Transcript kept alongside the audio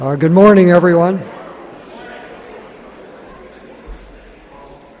Good morning, everyone.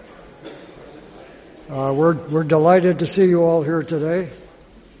 We're delighted to see you all here today.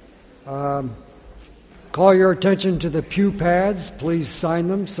 Call your attention to the pew pads. Please sign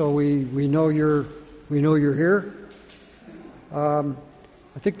them so we know you're here. I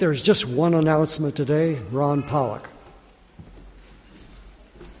think there's just one announcement today. Ron Pollock.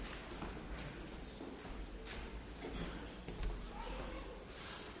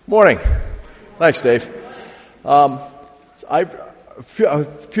 Morning. Thanks, Dave. A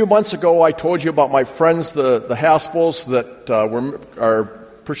few months ago, I told you about my friends, the Haspels, that are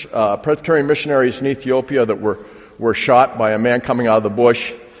Presbyterian missionaries in Ethiopia that were shot by a man coming out of the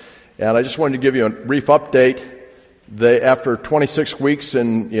bush. And I just wanted to give you a brief update. After 26 weeks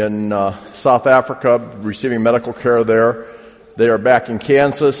in South Africa, receiving medical care there, they are back in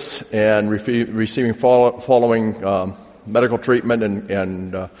Kansas and receiving following medical treatment,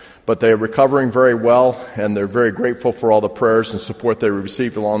 but they are recovering very well, and they're very grateful for all the prayers and support they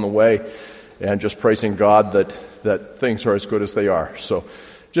received along the way, and just praising God that things are as good as they are. So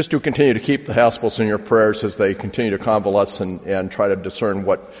just do continue to keep the Haspels in your prayers as they continue to convalesce and try to discern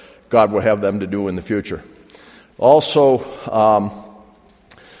what God will have them to do in the future. Also,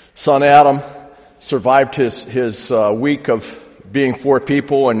 son Adam survived his week of being 4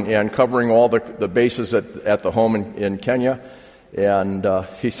 people and covering all the bases at the home in Kenya. And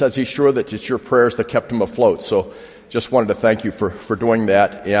he says he's sure that it's your prayers that kept him afloat. So just wanted to thank you for doing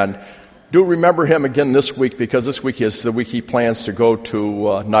that. And do remember him again this week, because this week is the week he plans to go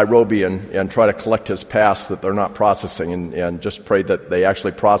to Nairobi and try to collect his pass that they're not processing, and just pray that they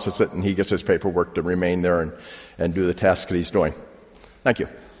actually process it and he gets his paperwork to remain there and do the task that he's doing. Thank you.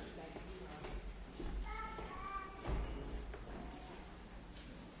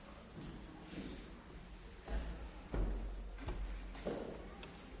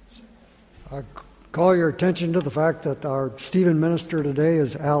 Call your attention to the fact that our Stephen minister today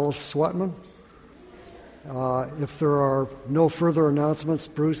is Alice Sweatman. If there are no further announcements,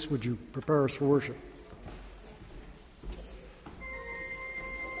 Bruce, would you prepare us for worship?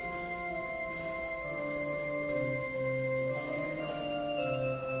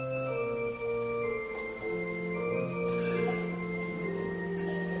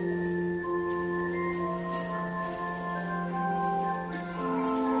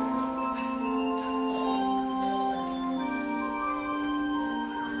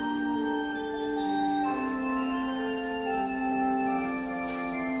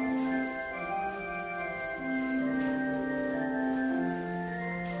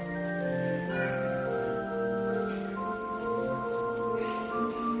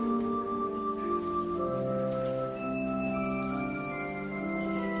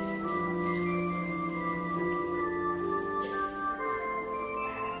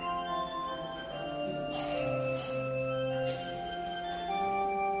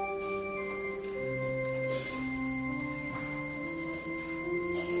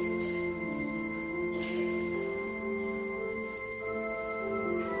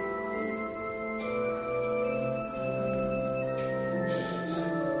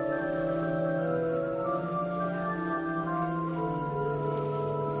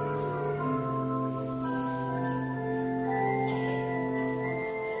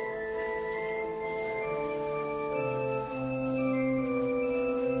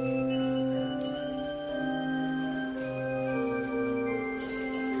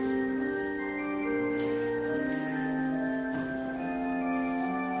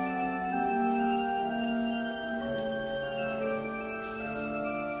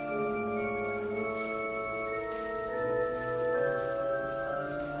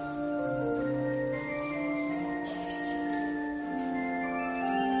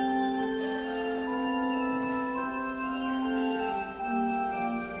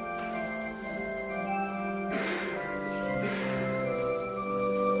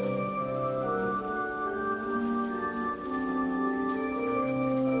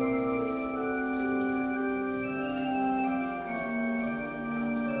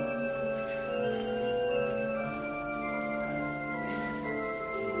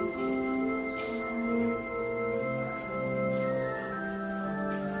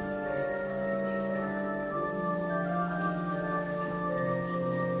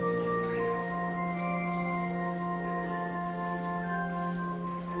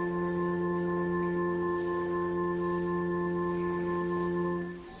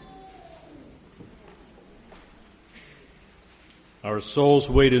 Our souls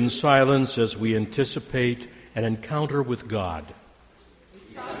wait in silence as we anticipate an encounter with God.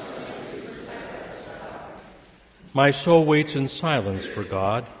 My soul waits in silence for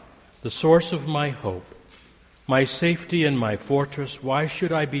God, the source of my hope. My safety and my fortress, why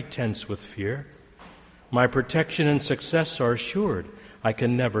should I be tense with fear? My protection and success are assured. I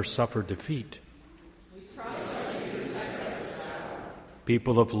can never suffer defeat. We trust that you protect us, God.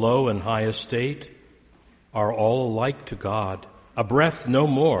 People of low and high estate are all alike to God, a breath no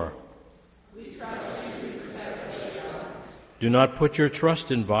more. We trust you to protect us, God. Do not put your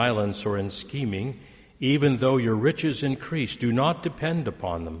trust in violence or in scheming, even though your riches increase. Do not depend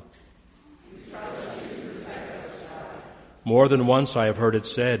upon them. We trust you to protect us, God. More than once I have heard it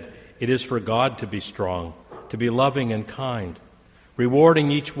said, it is for God to be strong, to be loving and kind, rewarding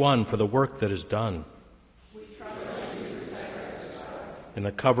each one for the work that is done. We trust you to protect us, God. In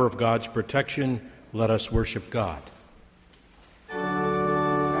the cover of God's protection, let us worship God.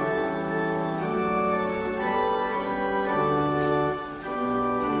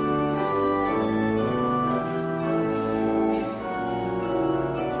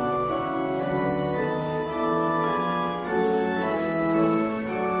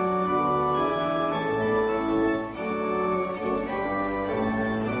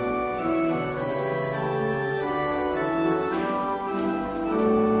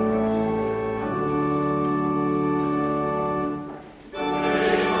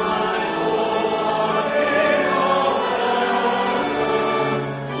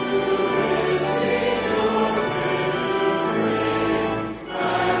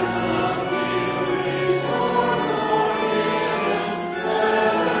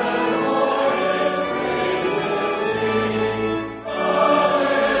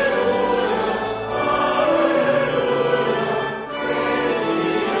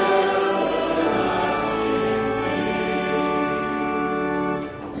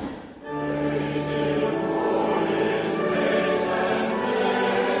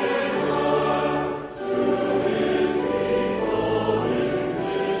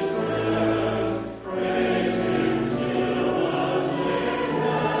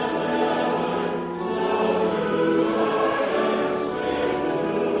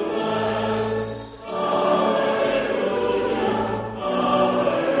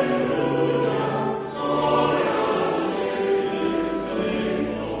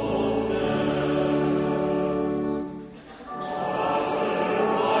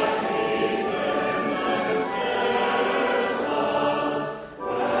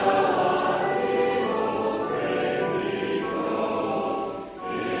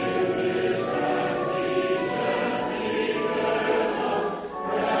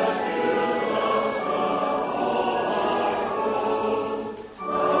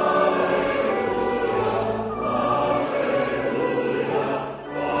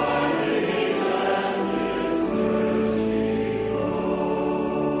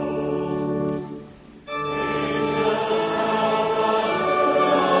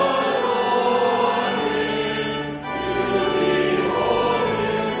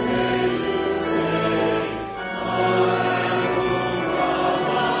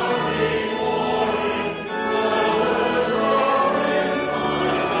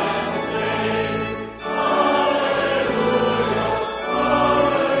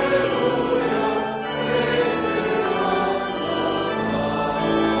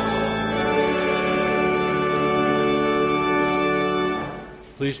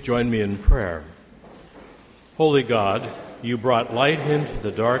 Please join me in prayer. Holy God, you brought light into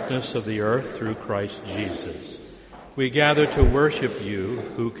the darkness of the earth through Christ Jesus. We gather to worship you,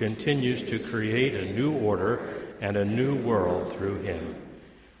 who continues to create a new order and a new world through him.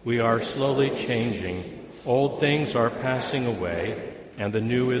 We are slowly changing. Old things are passing away, and the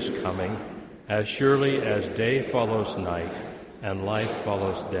new is coming, as surely as day follows night and life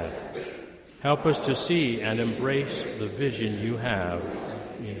follows death. Help us to see and embrace the vision you have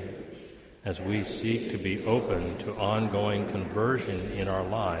as we seek to be open to ongoing conversion in our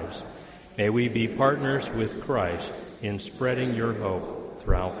lives. May we be partners with Christ in spreading your hope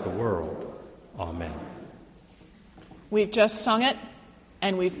throughout the world. Amen. We've just sung it,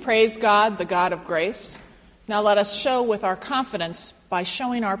 and we've praised God, the God of grace. Now let us show with our confidence by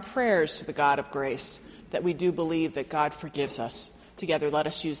showing our prayers to the God of grace that we do believe that God forgives us. Together, let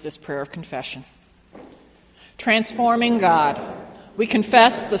us use this prayer of confession. Transforming God, we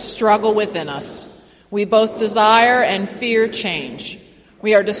confess the struggle within us. We both desire and fear change.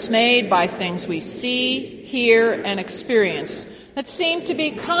 We are dismayed by things we see, hear, and experience that seem to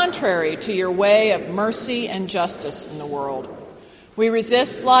be contrary to your way of mercy and justice in the world. We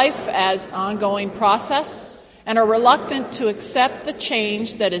resist life as an ongoing process and are reluctant to accept the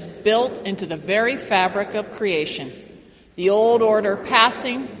change that is built into the very fabric of creation, the old order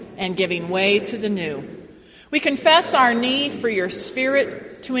passing and giving way to the new. We confess our need for your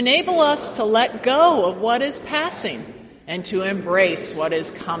Spirit to enable us to let go of what is passing and to embrace what is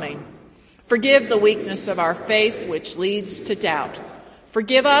coming. Forgive the weakness of our faith which leads to doubt.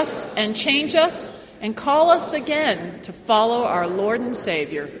 Forgive us and change us and call us again to follow our Lord and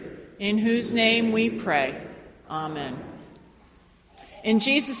Savior, in whose name we pray. Amen. In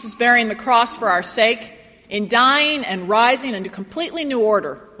Jesus' bearing the cross for our sake, in dying and rising into completely new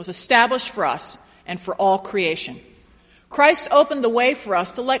order was established for us and for all creation. Christ opened the way for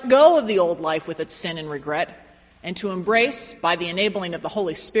us to let go of the old life with its sin and regret, and to embrace, by the enabling of the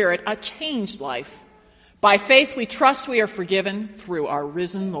Holy Spirit, a changed life. By faith we trust we are forgiven through our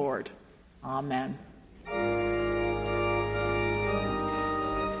risen Lord. Amen.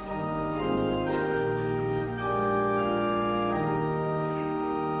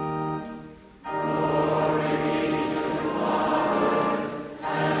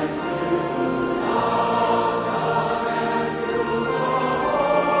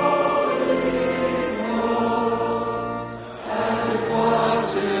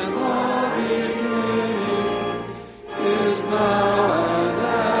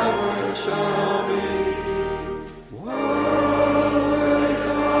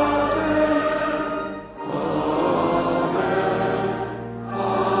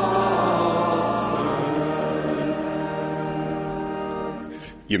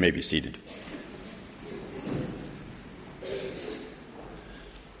 You may be seated.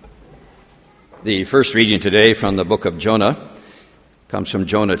 The first reading today from the book of Jonah comes from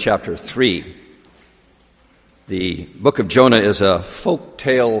Jonah chapter 3. The book of Jonah is a folk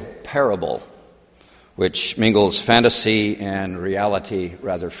tale parable which mingles fantasy and reality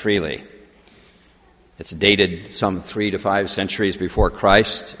rather freely. It's dated some 3 to 5 centuries before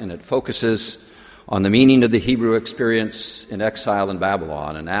Christ, and it focuses on the meaning of the Hebrew experience in exile in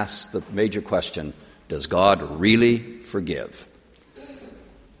Babylon and asks the major question, does God really forgive?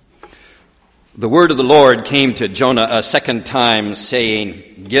 The word of the Lord came to Jonah a second time,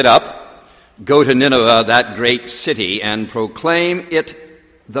 saying, "Get up, go to Nineveh, that great city, and proclaim it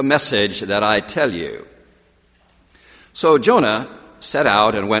the message that I tell you." So Jonah set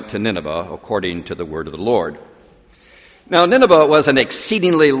out and went to Nineveh according to the word of the Lord. Now Nineveh was an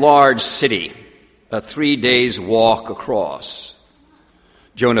exceedingly large city, a 3 days' walk across.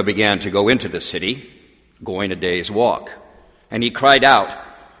 Jonah began to go into the city, going a day's walk, and he cried out,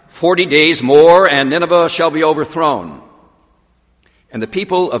 40 days more, and Nineveh shall be overthrown. And the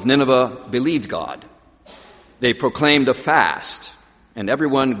people of Nineveh believed God. They proclaimed a fast, and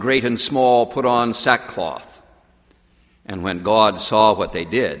everyone, great and small, put on sackcloth. And when God saw what they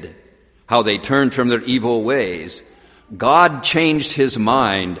did, how they turned from their evil ways, God changed his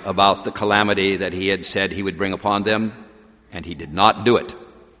mind about the calamity that he had said he would bring upon them, and he did not do it.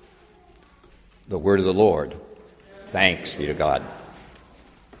 The word of the Lord. Thanks be to God.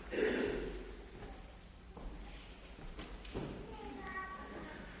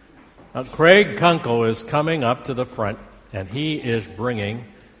 Now, Craig Kunkel is coming up to the front, and he is bringing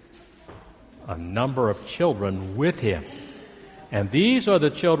a number of children with him. And these are the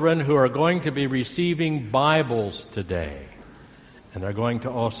children who are going to be receiving Bibles today. And they're going to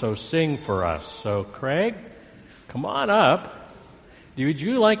also sing for us. So, Craig, come on up. Would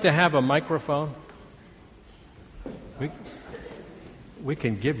you like to have a microphone? We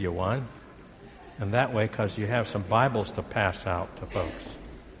can give you one. And that way, because you have some Bibles to pass out to folks.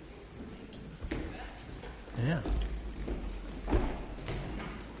 Yeah.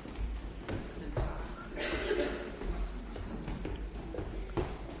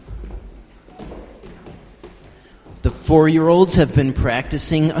 The 4-year-olds have been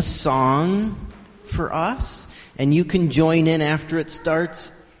practicing a song for us, and you can join in after it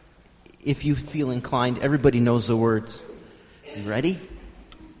starts if you feel inclined. Everybody knows the words. You ready?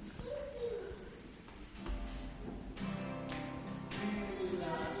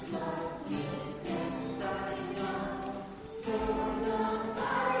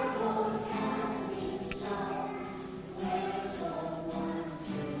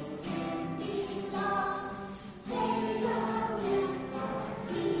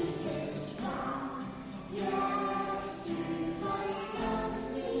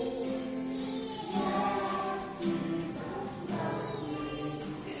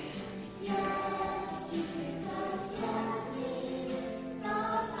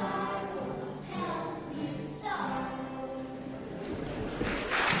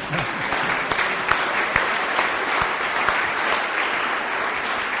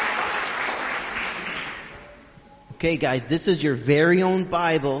 Okay, guys, this is your very own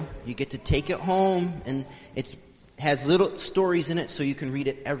Bible. You get to take it home, and it has little stories in it so you can read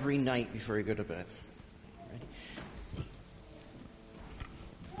it every night before you go to bed. Ready?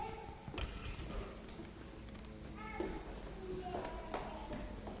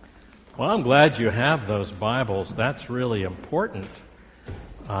 Well, I'm glad you have those Bibles. That's really important.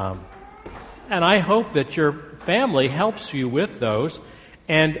 And I hope that your family helps you with those.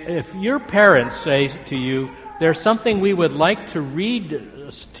 And if your parents say to you, there's something we would like to read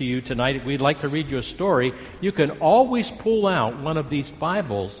to you tonight, we'd like to read you a story, you can always pull out one of these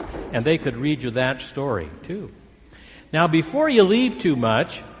Bibles and they could read you that story too. Now, before you leave too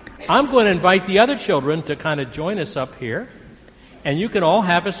much, I'm going to invite the other children to kind of join us up here. And you can all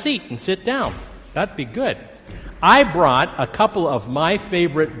have a seat and sit down. That'd be good. I brought a couple of my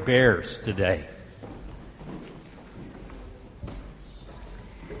favorite bears today.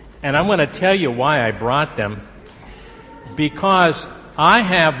 And I'm going to tell you why I brought them. Because I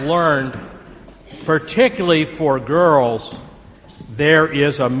have learned, particularly for girls, there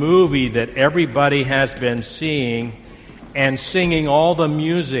is a movie that everybody has been seeing and singing all the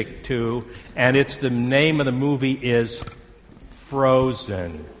music to, and it's the name of the movie is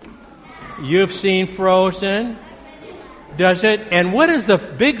Frozen. You've seen Frozen? Does it? And what is the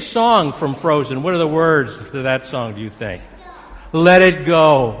big song from Frozen? What are the words to that song, do you think? Let it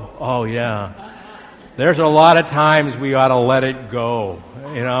go. Oh, yeah. There's a lot of times we ought to let it go,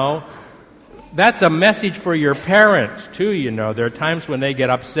 you know. That's a message for your parents, too, you know. There are times when they get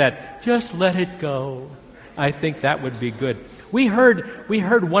upset. Just let it go. I think that would be good. We heard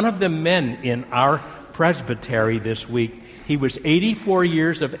one of the men in our presbytery this week. He was 84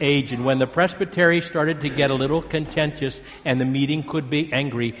 years of age, and when the presbytery started to get a little contentious and the meeting could be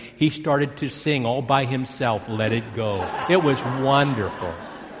angry, he started to sing all by himself, Let It Go. It was wonderful.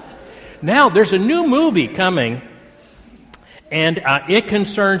 Now, there's a new movie coming, and it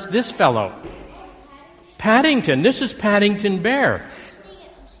concerns this fellow, Paddington. This is Paddington Bear.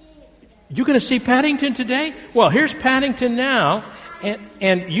 You going to see Paddington today? Well, here's Paddington now,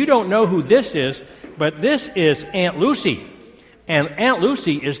 and you don't know who this is, but this is Aunt Lucy. And Aunt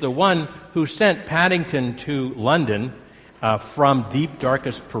Lucy is the one who sent Paddington to London from deep,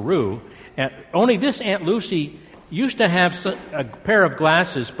 darkest Peru. And only this Aunt Lucy used to have a pair of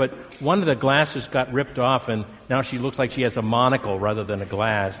glasses, but one of the glasses got ripped off, and now she looks like she has a monocle rather than a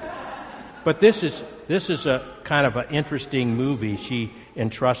glass. But this is a kind of an interesting movie. She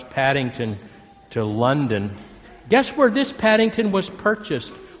entrusts Paddington to London. Guess where this Paddington was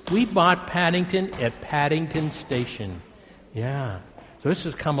purchased? We bought Paddington at Paddington Station. Yeah, so this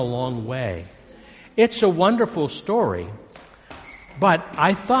has come a long way. It's a wonderful story, but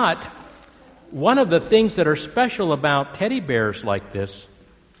I thought one of the things that are special about teddy bears like this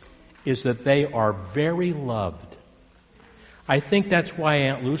is that they are very loved. I think that's why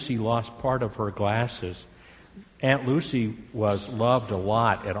Aunt Lucy lost part of her glasses. Aunt Lucy was loved a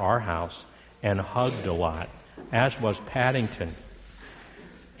lot at our house and hugged a lot, as was Paddington.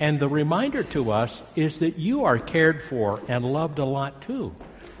 And the reminder to us is that you are cared for and loved a lot too,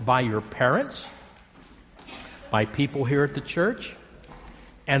 by your parents, by people here at the church,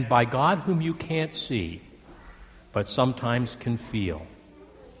 and by God whom you can't see, but sometimes can feel.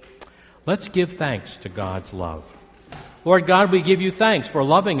 Let's give thanks to God's love. Lord God, we give you thanks for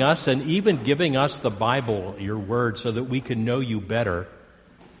loving us and even giving us the Bible, your word, so that we can know you better.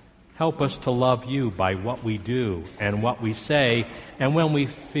 Help us to love you by what we do and what we say, and when we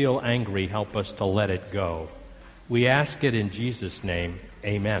feel angry, help us to let it go. We ask it in Jesus' name.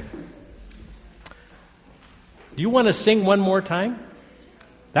 Amen. Do you want to sing one more time?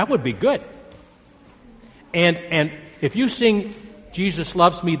 That would be good. And if you sing Jesus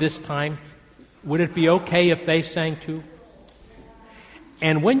Loves Me this time, would it be okay if they sang too?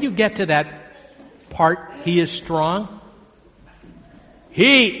 And when you get to that part, He is strong,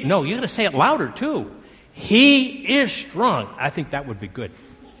 no, you got to say it louder too. He is strong. I think that would be good.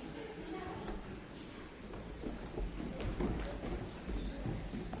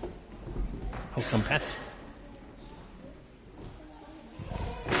 Oh, come past.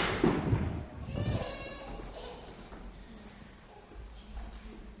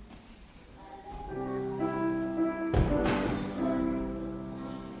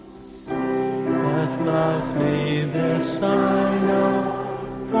 Jesus loves me, this I know.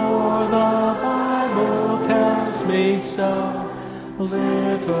 For the Bible tells me so.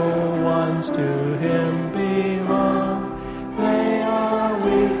 Little ones to Him belong. They are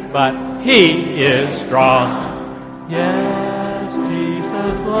weak, but He is strong. Yes,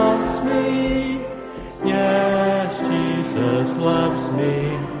 Jesus loves me. Yes, Jesus loves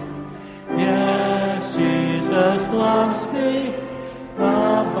me. Yes, Jesus loves me.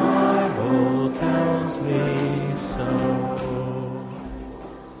 The Bible tells me so.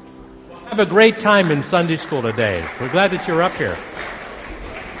 Have a great time in Sunday school today. We're glad that you're up here.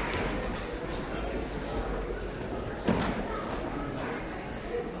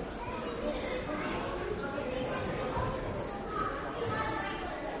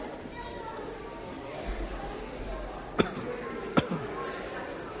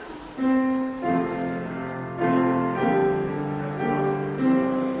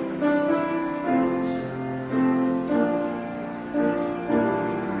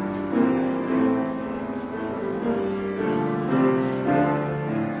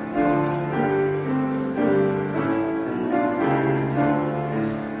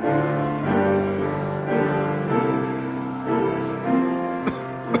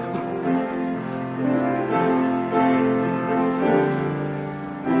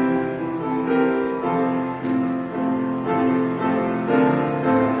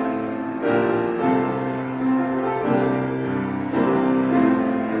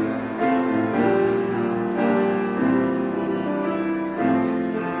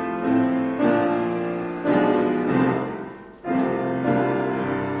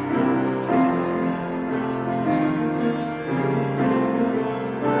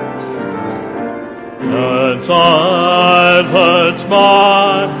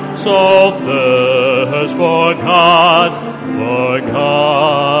 my soul thirsts for God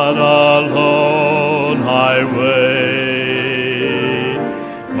alone I wait.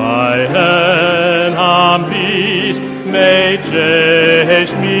 My enemies may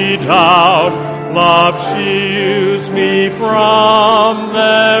chase me down, love shields me from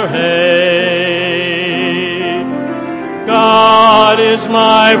their hate. God is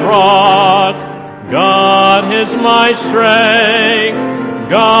my rock, God is my strength,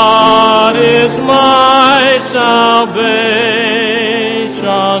 God is my salvation,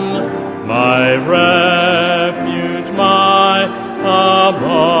 my refuge, my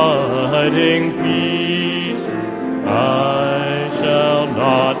abiding peace. I shall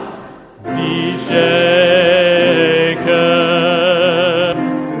not be shaken.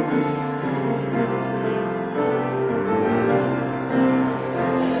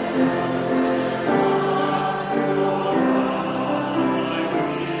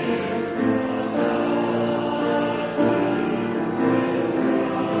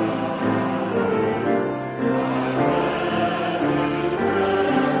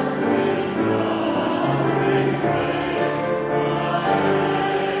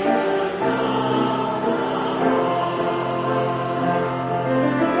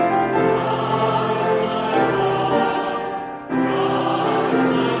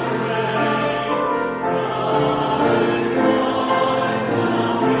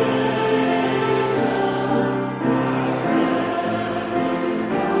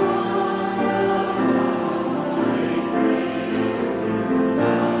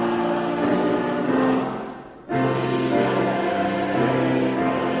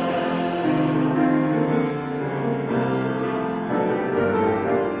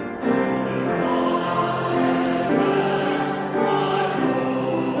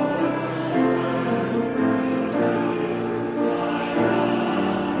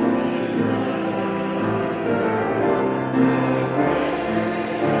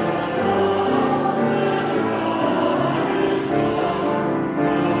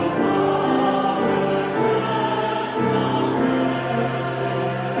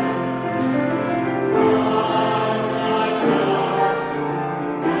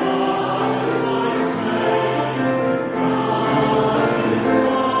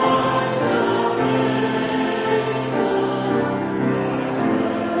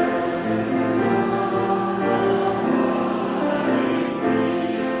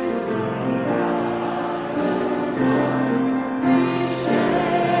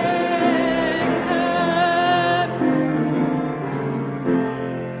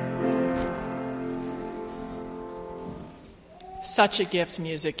 Such a gift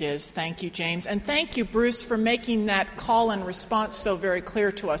music is. Thank you, James. And thank you, Bruce, for making that call and response so very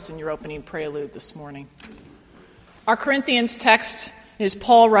clear to us in your opening prelude this morning. Our Corinthians text is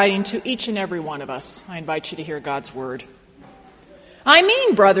Paul writing to each and every one of us. I invite you to hear God's word. I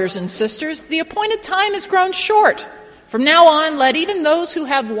mean, brothers and sisters, the appointed time has grown short. From now on, let even those who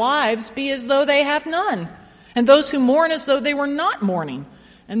have wives be as though they have none, and those who mourn as though they were not mourning,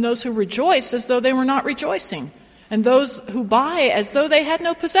 and those who rejoice as though they were not rejoicing, and those who buy as though they had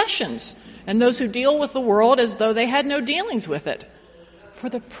no possessions, and those who deal with the world as though they had no dealings with it. For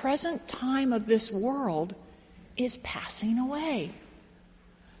the present time of this world is passing away.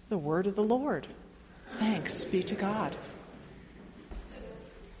 The word of the Lord. Thanks be to God.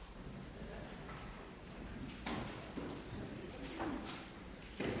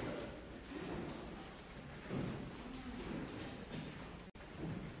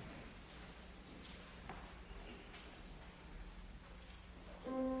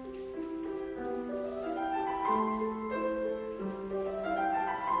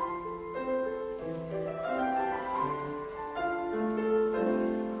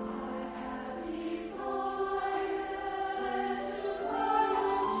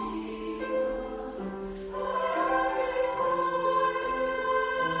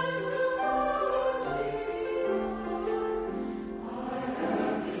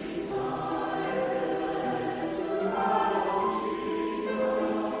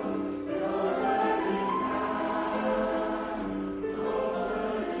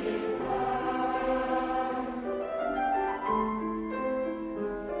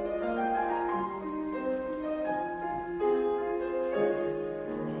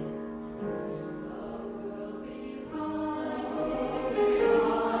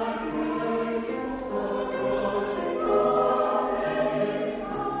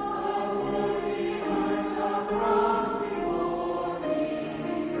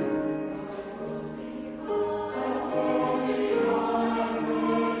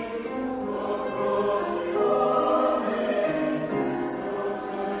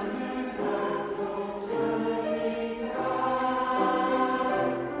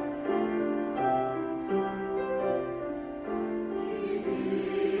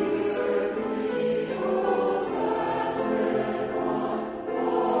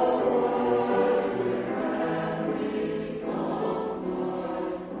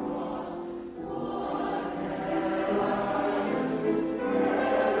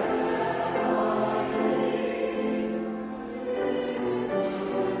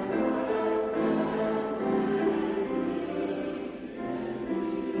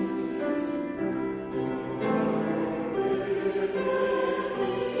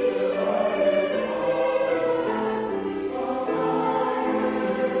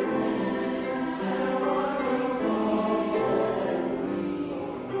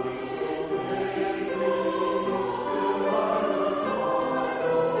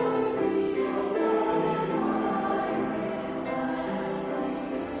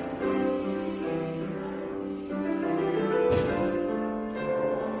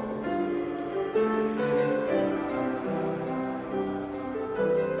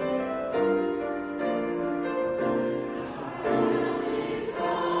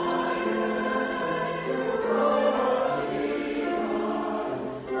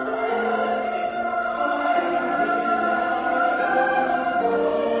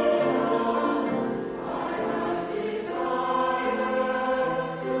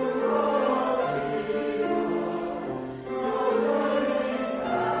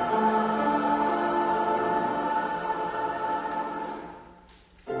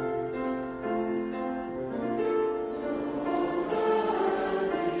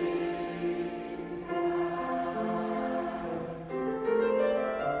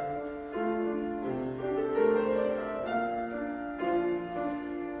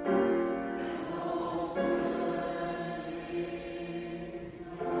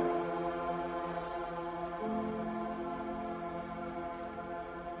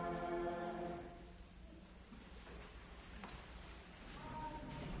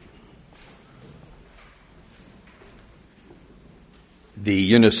 The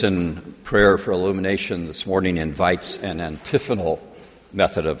unison prayer for illumination this morning invites an antiphonal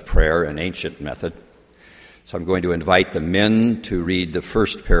method of prayer, an ancient method. So I'm going to invite the men to read the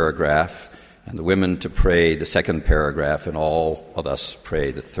first paragraph and the women to pray the second paragraph, and all of us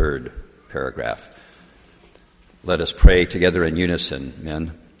pray the third paragraph. Let us pray together in unison,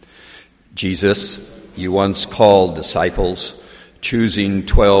 men. Jesus, you once called disciples, choosing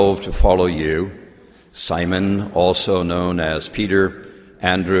 12 to follow you. Simon, also known as Peter,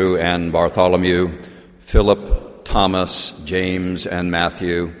 Andrew and Bartholomew, Philip, Thomas, James and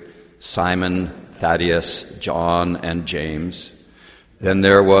Matthew, Simon, Thaddeus, John and James. Then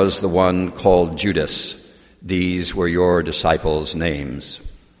there was the one called Judas. These were your disciples' names.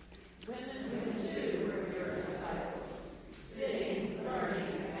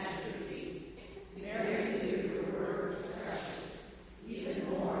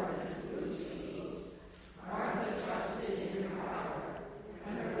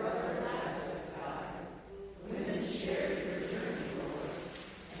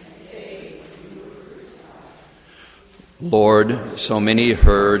 Lord, so many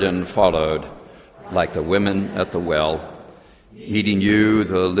heard and followed, like the women at the well. Meeting you,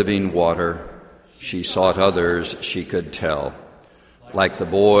 the living water, she sought others she could tell. Like the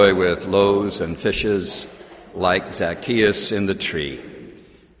boy with loaves and fishes, like Zacchaeus in the tree.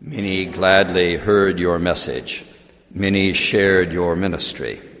 Many gladly heard your message. Many shared your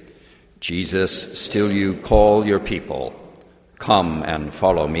ministry. Jesus, still you call your people. Come and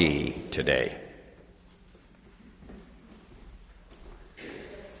follow me today.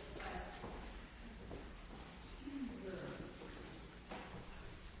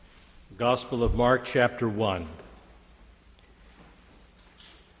 Gospel of Mark, chapter 1.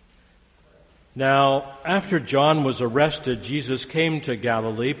 Now, after John was arrested, Jesus came to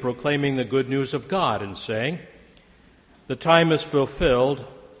Galilee, proclaiming the good news of God and saying, "The time is fulfilled,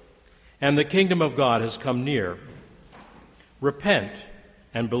 and the kingdom of God has come near. Repent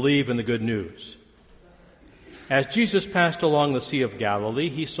and believe in the good news." As Jesus passed along the Sea of Galilee,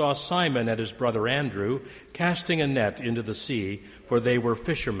 he saw Simon and his brother Andrew casting a net into the sea, for they were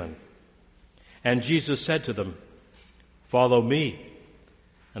fishermen. And Jesus said to them, "Follow me,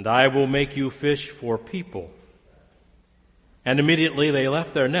 and I will make you fish for people." And immediately they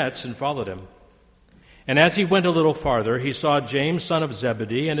left their nets and followed him. And as he went a little farther, he saw James, son of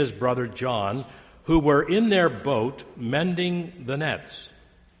Zebedee, and his brother John, who were in their boat mending the nets.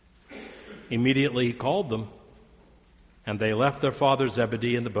 Immediately he called them, and they left their father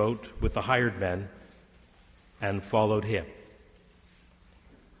Zebedee in the boat with the hired men and followed him.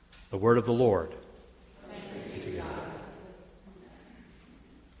 The word of the Lord. Thanks be to God.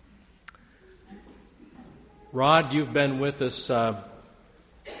 Rod, you've been with us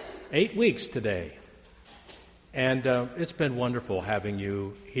 8 weeks today, and it's been wonderful having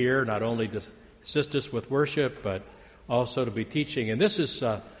you here, not only to assist us with worship, but also to be teaching. And this is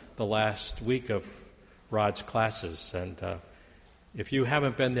the last week of Rod's classes, and if you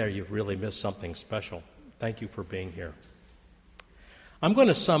haven't been there, you've really missed something special. Thank you for being here. I'm going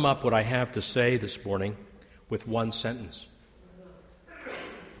to sum up what I have to say this morning with one sentence.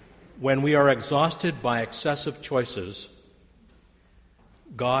 When we are exhausted by excessive choices,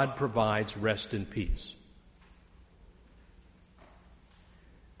 God provides rest and peace.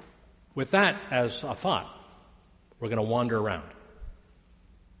 With that as a thought, we're going to wander around.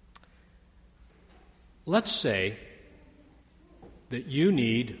 Let's say that you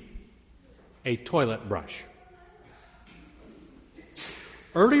need a toilet brush.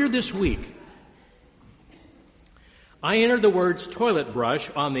 Earlier this week, I entered the words toilet brush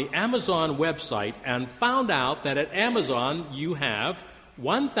on the Amazon website and found out that at Amazon you have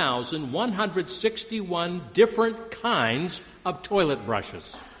 1,161 different kinds of toilet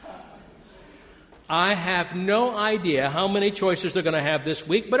brushes. I have no idea how many choices they're going to have this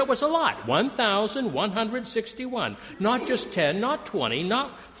week, but it was a lot. 1,161. Not just 10, not 20,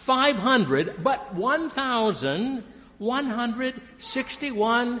 not 500, but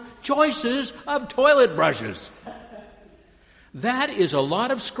 1,161 choices of toilet brushes. That is a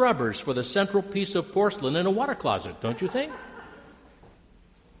lot of scrubbers for the central piece of porcelain in a water closet, don't you think?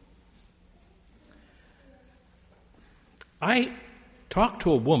 I talked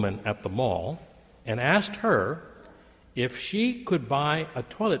to a woman at the mall and asked her if she could buy a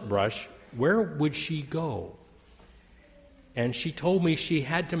toilet brush, where would she go? And she told me she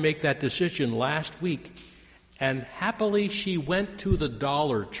had to make that decision last week. And happily she went to the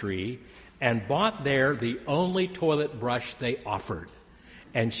Dollar Tree and bought there the only toilet brush they offered.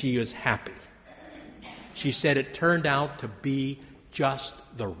 And she is happy. She said it turned out to be just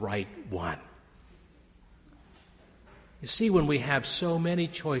the right one. You see, when we have so many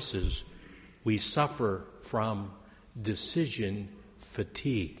choices, we suffer from decision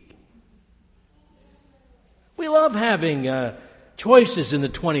fatigue. We love having choices in the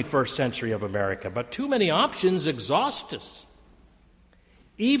 21st century of America, but too many options exhaust us.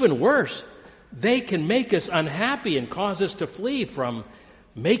 Even worse, they can make us unhappy and cause us to flee from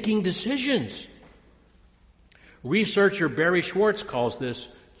making decisions. Researcher Barry Schwartz calls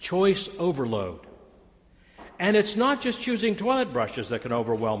this choice overload. And it's not just choosing toilet brushes that can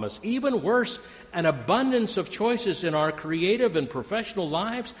overwhelm us. Even worse, an abundance of choices in our creative and professional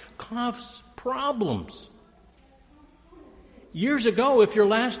lives cause problems. Years ago, if your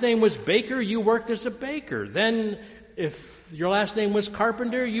last name was Baker, you worked as a baker. Then, if your last name was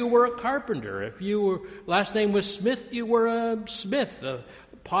Carpenter, you were a carpenter. If your last name was Smith, you were a smith.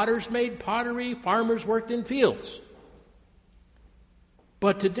 Potters made pottery, farmers worked in fields.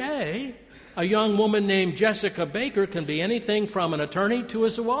 But today, a young woman named Jessica Baker can be anything from an attorney to a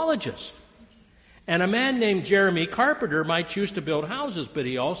zoologist. And a man named Jeremy Carpenter might choose to build houses, but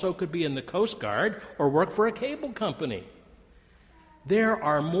he also could be in the Coast Guard or work for a cable company. There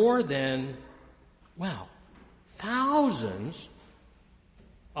are more than, thousands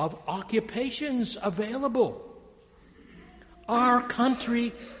of occupations available. Our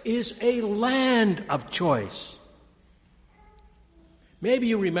country is a land of choice. Maybe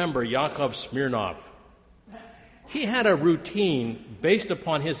you remember Yakov Smirnov. He had a routine based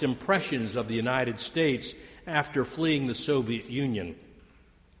upon his impressions of the United States after fleeing the Soviet Union.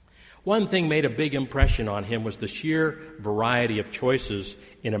 One thing made a big impression on him was the sheer variety of choices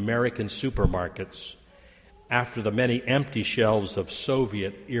in American supermarkets. After the many empty shelves of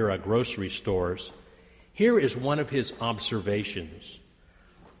Soviet-era grocery stores, here is one of his observations.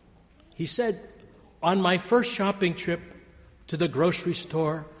 He said, "On my first shopping trip to the grocery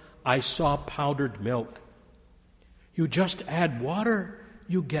store, I saw powdered milk. You just add water,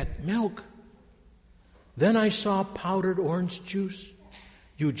 you get milk. Then I saw powdered orange juice.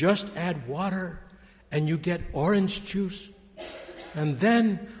 You just add water and you get orange juice. And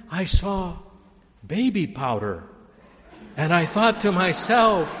then I saw baby powder. And I thought to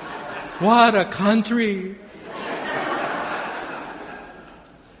myself, what a country."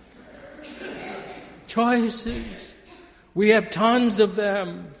 Choices. We have tons of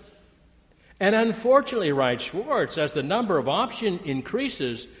them. And unfortunately, writes Schwartz, as the number of options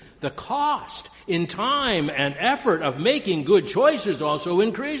increases, the cost in time and effort of making good choices also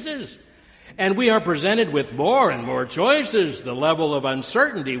increases. And we are presented with more and more choices. The level of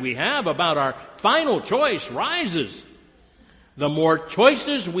uncertainty we have about our final choice rises. The more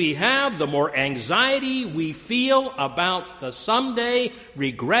choices we have, the more anxiety we feel about the someday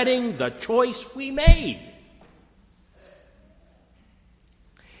regretting the choice we made.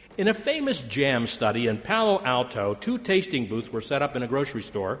 In a famous jam study in Palo Alto, 2 tasting booths were set up in a grocery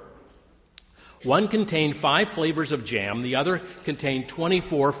store. One contained 5 flavors of jam, the other contained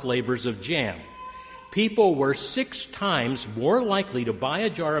 24 flavors of jam. People were 6 times more likely to buy a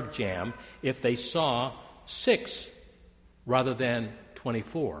jar of jam if they saw 6 rather than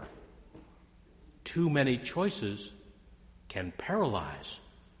 24. Too many choices can paralyze.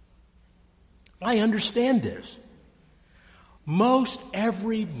 I understand this. Most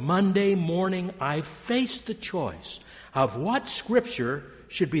every Monday morning, I face the choice of what scripture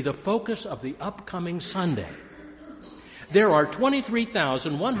should be the focus of the upcoming Sunday. There are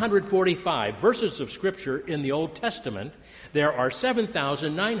 23,145 verses of scripture in the Old Testament. There are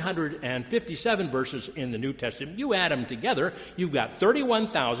 7,957 verses in the New Testament. You add them together, you've got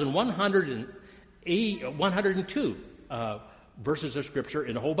 31,102 verses of scripture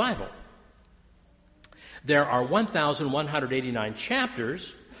in the whole Bible. There are 1,189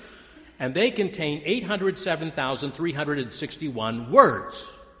 chapters, and they contain 807,361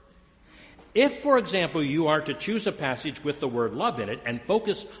 words. If, for example, you are to choose a passage with the word love in it and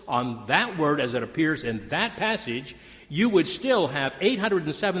focus on that word as it appears in that passage, you would still have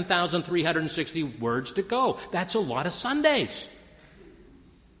 807,360 words to go. That's a lot of Sundays.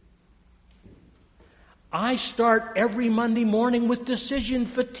 I start every Monday morning with decision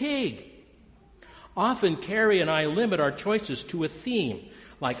fatigue. Often Carrie and I limit our choices to a theme,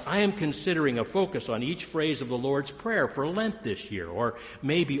 like I am considering a focus on each phrase of the Lord's Prayer for Lent this year, or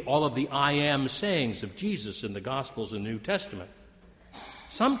maybe all of the I am sayings of Jesus in the Gospels and New Testament.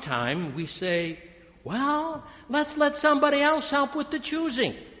 Sometime we say, well, let's let somebody else help with the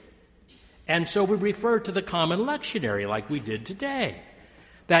choosing. And so we refer to the common lectionary like we did today.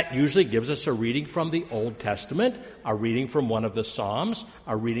 That usually gives us a reading from the Old Testament, a reading from one of the Psalms,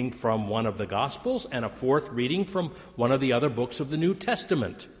 a reading from one of the Gospels, and a 4th reading from one of the other books of the New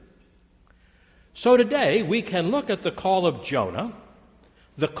Testament. So today we can look at the call of Jonah,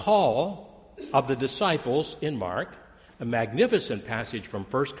 the call of the disciples in Mark, a magnificent passage from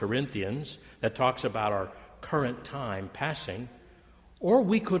 1 Corinthians that talks about our current time passing, or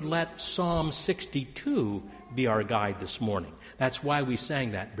we could let Psalm 62 be our guide this morning. That's why we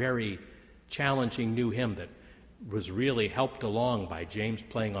sang that very challenging new hymn that was really helped along by James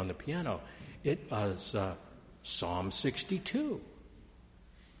playing on the piano. It was Psalm 62.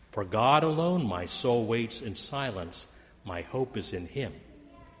 For God alone my soul waits in silence. My hope is in him.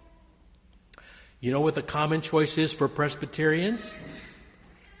 You know what the common choice is for Presbyterians?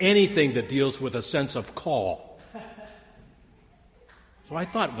 Anything that deals with a sense of call. So I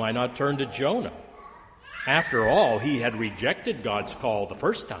thought, why not turn to Jonah? After all, he had rejected God's call the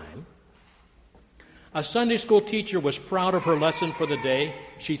first time. A Sunday school teacher was proud of her lesson for the day.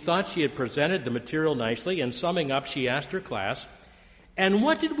 She thought she had presented the material nicely, and summing up, she asked her class, "And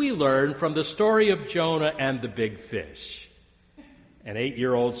what did we learn from the story of Jonah and the big fish?" And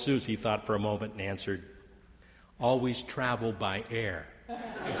 8-year-old Susie thought for a moment and answered, "Always travel by air."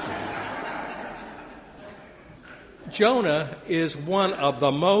 Jonah is one of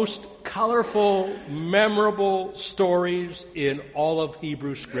the most colorful, memorable stories in all of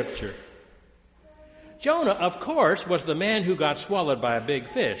Hebrew Scripture. Jonah, of course, was the man who got swallowed by a big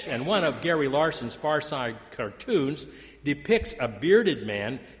fish, and one of Gary Larson's Far Side cartoons depicts a bearded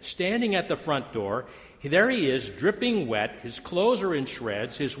man standing at the front door. There he is, dripping wet, his clothes are in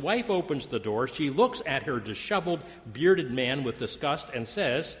shreds, his wife opens the door, she looks at her disheveled, bearded man with disgust and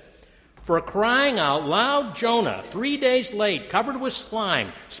says, "For crying out loud, Jonah, 3 days late, covered with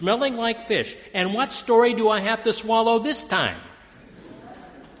slime, smelling like fish, and what story do I have to swallow this time?"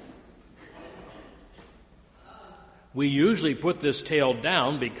 We usually put this tale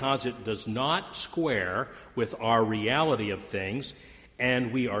down because it does not square with our reality of things,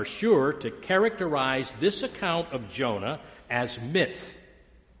 and we are sure to characterize this account of Jonah as myth.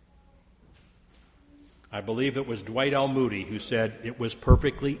 I believe it was Dwight L. Moody who said it was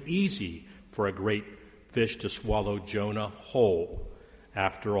perfectly easy for a great fish to swallow Jonah whole.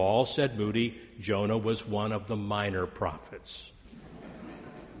 After all, said Moody, Jonah was one of the minor prophets.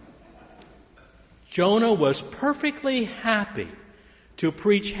 Jonah was perfectly happy to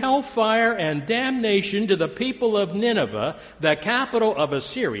preach hellfire and damnation to the people of Nineveh, the capital of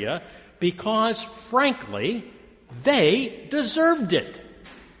Assyria, because, frankly, they deserved it.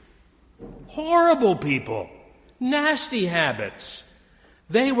 Horrible people, nasty habits.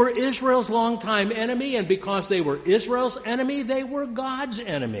 They were Israel's longtime enemy, and because they were Israel's enemy, they were God's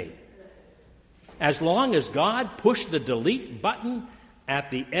enemy. As long as God pushed the delete button at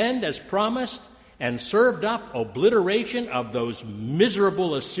the end as promised, and served up obliteration of those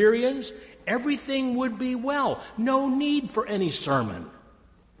miserable Assyrians, everything would be well. No need for any sermon.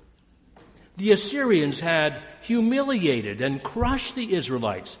 The Assyrians had humiliated and crushed the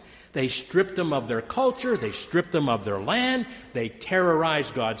Israelites. They stripped them of their culture, they stripped them of their land, they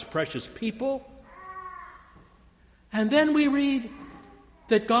terrorized God's precious people. And then we read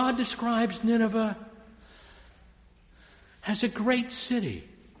that God describes Nineveh as a great city.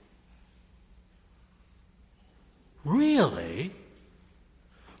 Really?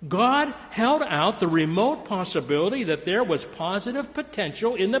 God held out the remote possibility that there was positive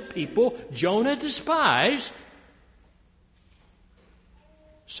potential in the people Jonah despised.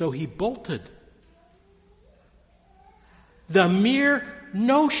 So he bolted. The mere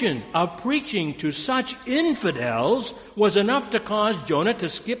notion of preaching to such infidels was enough to cause Jonah to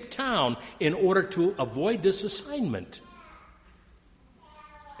skip town in order to avoid this assignment.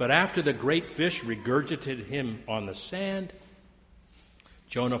 But after the great fish regurgitated him on the sand,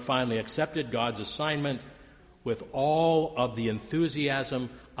 Jonah finally accepted God's assignment with all of the enthusiasm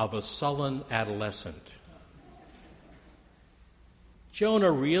of a sullen adolescent.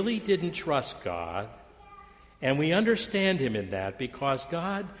 Jonah really didn't trust God, and we understand him in that because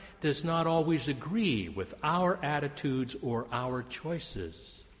God does not always agree with our attitudes or our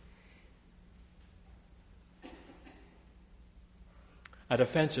choices. A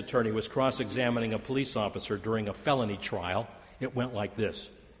defense attorney was cross-examining a police officer during a felony trial. It went like this.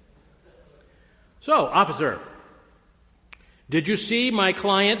 "So, officer, did you see my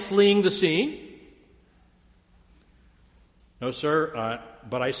client fleeing the scene?" "No, sir,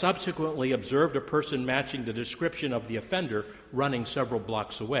 but I subsequently observed a person matching the description of the offender running several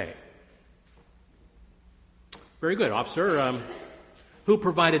blocks away." "Very good, officer. Who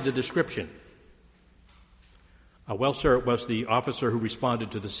provided the description?" "Well, sir, it was the officer who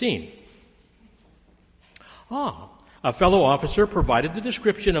responded to the scene." A fellow officer provided the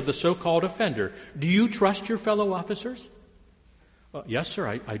description of the so-called offender. Do you trust your fellow officers?" "Yes,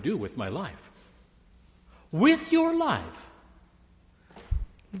 sir, I do with my life." with your life,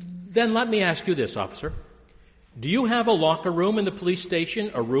 then let me ask you this, officer. Do you have a locker room in the police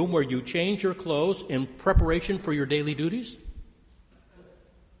station, a room where you change your clothes in preparation for your daily duties?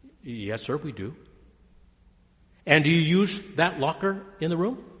 Yes, sir, we do. And do you use that locker in the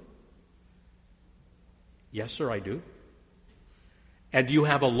room? Yes, sir, I do. And do you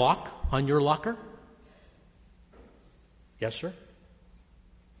have a lock on your locker? Yes, sir.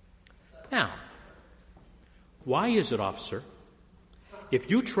 Now, why is it, officer,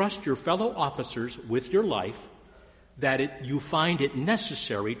 if you trust your fellow officers with your life, that you find it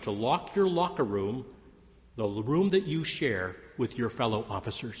necessary to lock your locker room, the room that you share with your fellow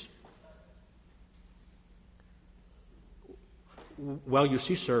officers? Well, you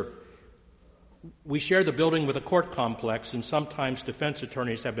see, sir, we share the building with a court complex, and sometimes defense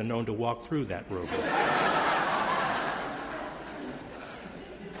attorneys have been known to walk through that room.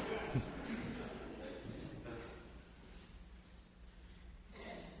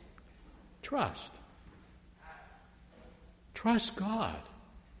 Trust. Trust God.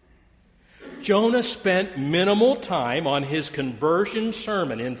 Jonah spent minimal time on his conversion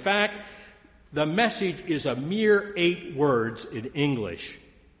sermon. In fact, the message is a mere 8 words in English.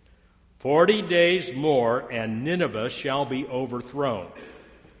 40 days more and Nineveh shall be overthrown.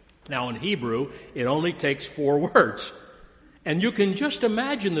 Now in Hebrew, it only takes 4 words. And you can just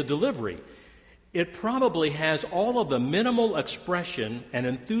imagine the delivery. It probably has all of the minimal expression and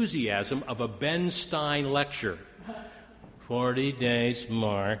enthusiasm of a Ben Stein lecture. 40 days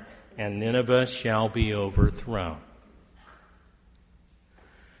more, and Nineveh shall be overthrown.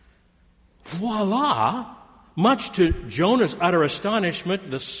 Voila! Much to Jonah's utter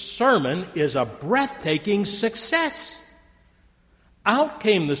astonishment, the sermon is a breathtaking success. Out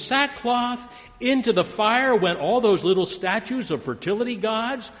came the sackcloth, into the fire went all those little statues of fertility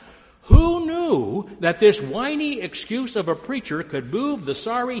gods. Who knew that this whiny excuse of a preacher could move the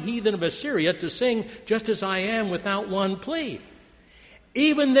sorry heathen of Assyria to sing "Just as I am" without one plea?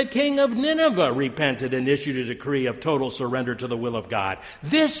 Even the king of Nineveh repented and issued a decree of total surrender to the will of God.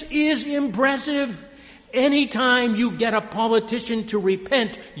 This is impressive. Anytime you get a politician to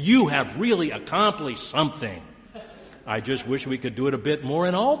repent, you have really accomplished something. I just wish we could do it a bit more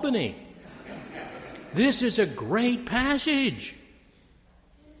in Albany. This is a great passage.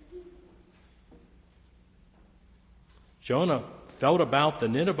 Jonah felt about the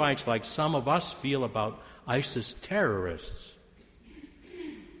Ninevites like some of us feel about ISIS terrorists.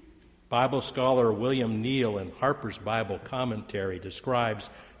 Bible scholar William Neal in Harper's Bible Commentary describes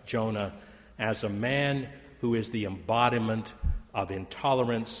Jonah as a man who is the embodiment of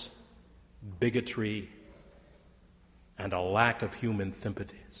intolerance, bigotry, and a lack of human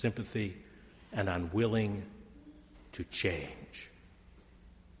sympathy, and unwilling to change.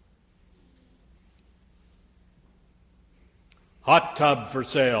 Hot tub for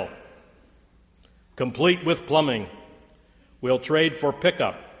sale, complete with plumbing. We'll trade for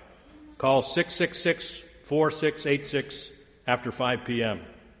pickup. Call 666-4686 after 5 p.m.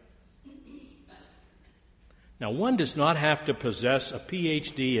 Now, one does not have to possess a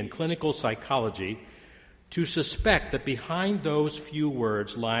PhD in clinical psychology to suspect that behind those few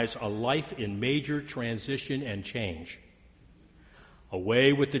words lies a life in major transition and change.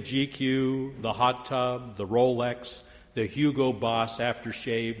 Away with the GQ, the hot tub, the Rolex, the Hugo Boss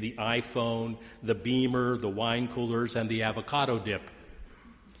aftershave, the iPhone, the Beamer, the wine coolers, and the avocado dip.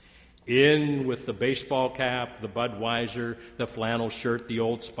 In with the baseball cap, the Budweiser, the flannel shirt, the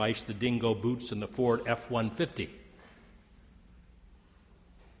Old Spice, the Dingo boots, and the Ford F-150.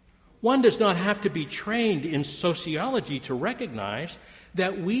 One does not have to be trained in sociology to recognize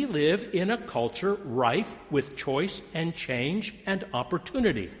that we live in a culture rife with choice and change and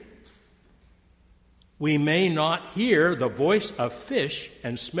opportunity. We may not hear the voice of fish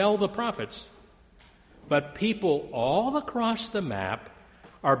and smell the prophets, but people all across the map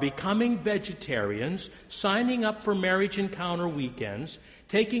are becoming vegetarians, signing up for marriage encounter weekends,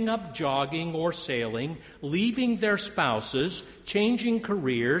 taking up jogging or sailing, leaving their spouses, changing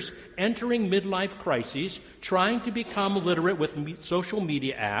careers, entering midlife crises, trying to become literate with social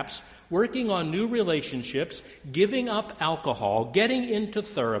media apps, working on new relationships, giving up alcohol, getting into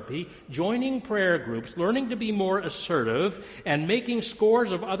therapy, joining prayer groups, learning to be more assertive, and making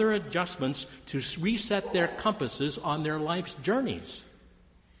scores of other adjustments to reset their compasses on their life's journeys.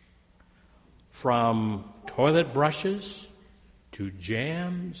 From toilet brushes to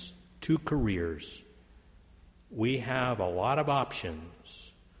jams to careers, we have a lot of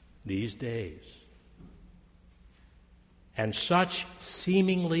options these days. And such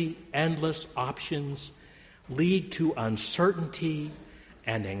seemingly endless options lead to uncertainty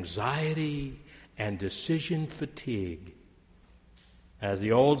and anxiety and decision fatigue. As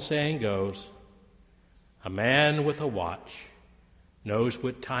the old saying goes, a man with a watch knows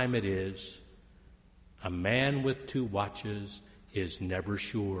what time it is. A man with 2 watches is never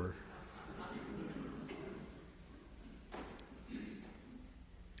sure.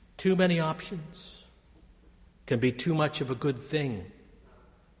 Too many options can be too much of a good thing.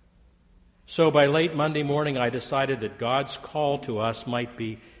 So by late Monday morning, I decided that God's call to us might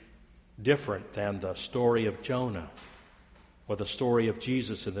be different than the story of Jonah or the story of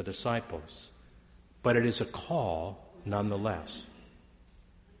Jesus and the disciples. But it is a call nonetheless.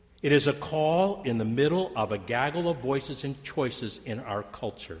 It is a call in the middle of a gaggle of voices and choices in our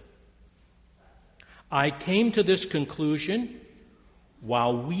culture. I came to this conclusion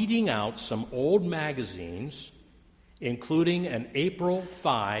while weeding out some old magazines, including an April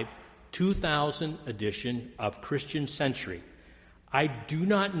 5, 2000 edition of Christian Century. I do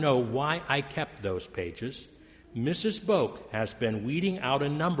not know why I kept those pages. Mrs. Boak has been weeding out a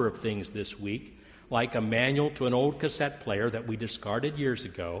number of things this week, like a manual to an old cassette player that we discarded years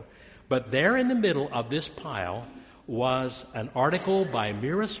ago. But there in the middle of this pile was an article by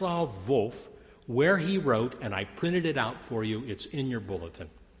Miroslav Volf where he wrote, and I printed it out for you, it's in your bulletin.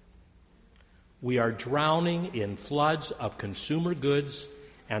 We are drowning in floods of consumer goods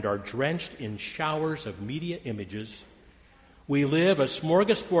and are drenched in showers of media images. We live a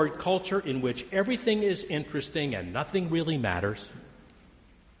smorgasbord culture in which everything is interesting and nothing really matters.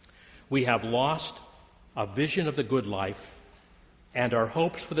 We have lost a vision of the good life, and our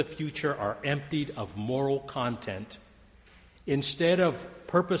hopes for the future are emptied of moral content. Instead of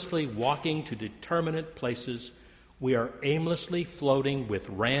purposefully walking to determinate places, we are aimlessly floating with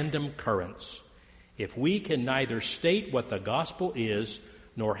random currents. If we can neither state what the gospel is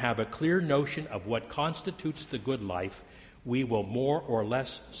nor have a clear notion of what constitutes the good life, we will more or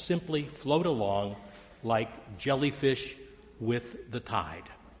less simply float along like jellyfish with the tide.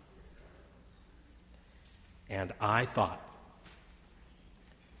 And I thought,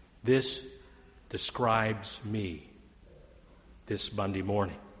 this describes me this Monday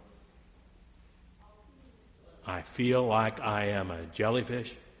morning. I feel like I am a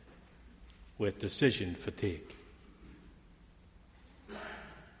jellyfish with decision fatigue.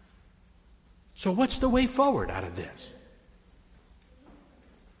 So what's the way forward out of this?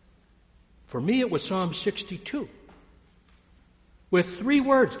 For me, it was Psalm 62, with 3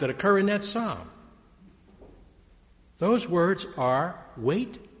 words that occur in that psalm. Those words are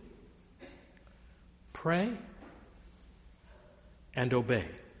wait, pray, and obey.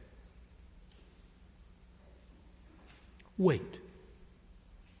 Wait.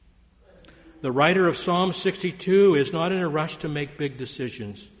 The writer of Psalm 62 is not in a rush to make big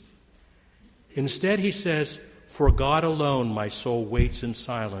decisions. Instead, he says, "For God alone my soul waits in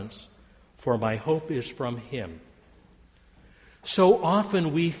silence, for my hope is from Him." So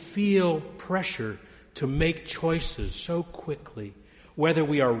often we feel pressure to make choices so quickly, whether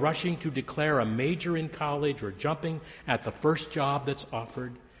we are rushing to declare a major in college or jumping at the first job that's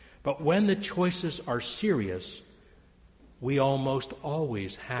offered. But when the choices are serious, we almost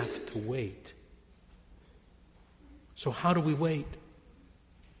always have to wait. So how do we wait?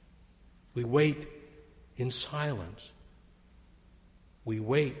 We wait in silence. We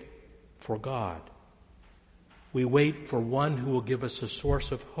wait for God. We wait for one who will give us a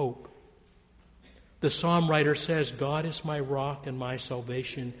source of hope. The psalm writer says, "God is my rock and my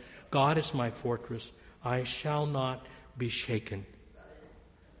salvation. God is my fortress. I shall not be shaken."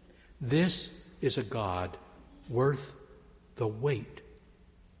 This is a God worth the wait.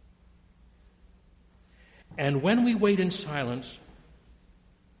 And when we wait in silence,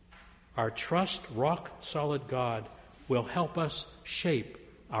 our trust, rock-solid God will help us shape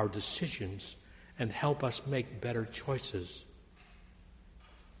our decisions and help us make better choices.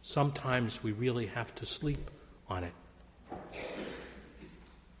 Sometimes we really have to sleep on it.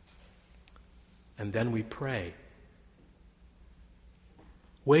 And then we pray.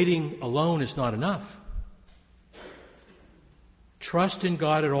 Waiting alone is not enough. Trust in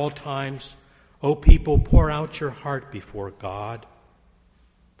God at all times. O people, pour out your heart before God,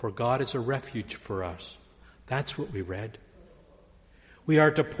 for God is a refuge for us. That's what we read. We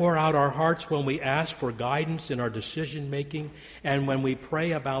are to pour out our hearts when we ask for guidance in our decision-making and when we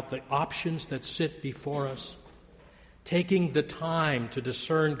pray about the options that sit before us. Taking the time to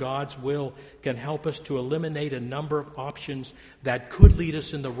discern God's will can help us to eliminate a number of options that could lead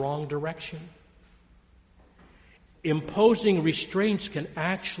us in the wrong direction. Imposing restraints can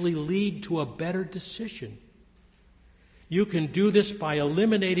actually lead to a better decision. You can do this by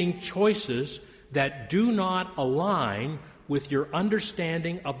eliminating choices that do not align with your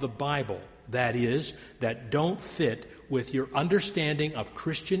understanding of the Bible. that is, that don't fit with your understanding of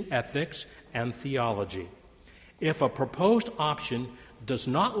Christian ethics and theology. If a proposed option does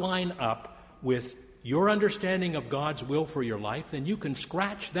not line up with your understanding of God's will for your life, then you can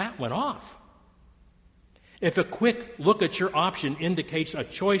scratch that one off. If a quick look at your option indicates a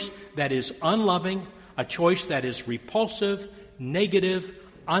choice that is unloving, a choice that is repulsive, negative,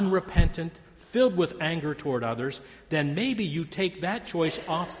 unrepentant, filled with anger toward others, then maybe you take that choice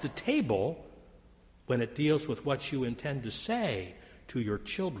off the table when it deals with what you intend to say to your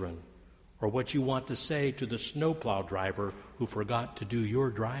children or what you want to say to the snowplow driver who forgot to do your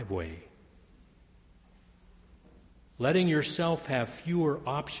driveway. Letting yourself have fewer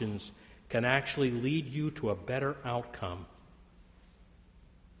options can actually lead you to a better outcome.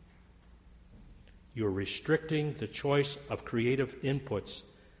 You're restricting the choice of creative inputs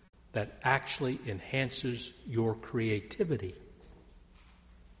that actually enhances your creativity.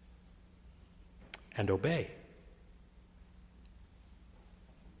 And obey.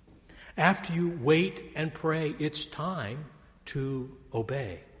 After you wait and pray, it's time to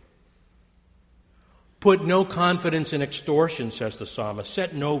obey. Put no confidence in extortion, says the psalmist.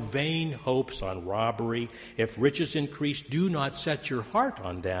 Set no vain hopes on robbery. If riches increase, do not set your heart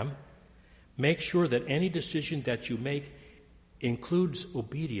on them. Make sure that any decision that you make includes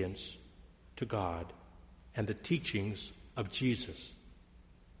obedience to God and the teachings of Jesus.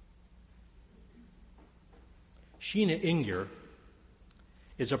 Sheena Inger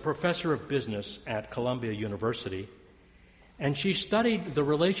is a professor of business at Columbia University, and she studied the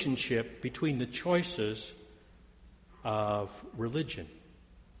relationship between the choices of religion.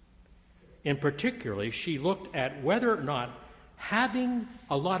 In particular, she looked at whether or not having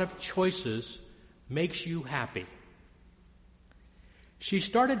a lot of choices makes you happy. She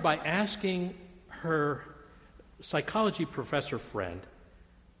started by asking her psychology professor friend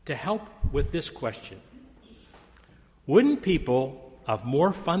to help with this question. Wouldn't people of more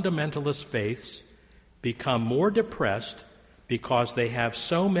fundamentalist faiths become more depressed because they have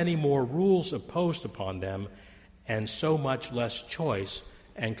so many more rules imposed upon them and so much less choice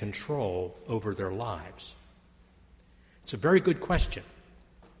and control over their lives? It's a very good question.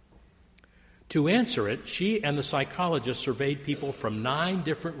 To answer it, she and the psychologist surveyed people from 9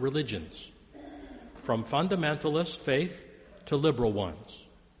 different religions, from fundamentalist faith to liberal ones.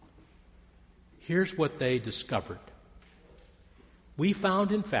 Here's what they discovered. We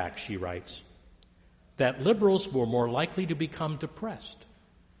found, in fact, she writes, that liberals were more likely to become depressed.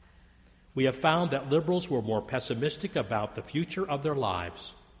 We have found that liberals were more pessimistic about the future of their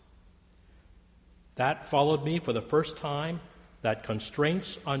lives. That followed me for the first time that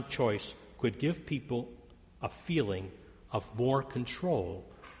constraints on choice could give people a feeling of more control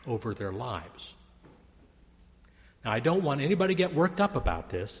over their lives. Now, I don't want anybody to get worked up about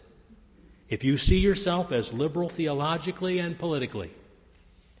this. If you see yourself as liberal theologically and politically,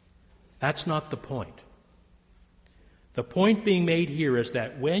 that's not the point. The point being made here is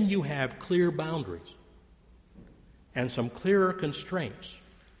that when you have clear boundaries and some clearer constraints,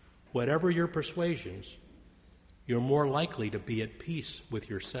 whatever your persuasions, you're more likely to be at peace with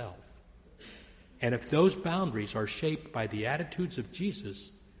yourself. And if those boundaries are shaped by the attitudes of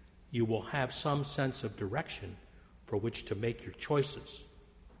Jesus, you will have some sense of direction for which to make your choices.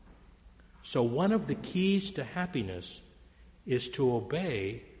 So one of the keys to happiness is to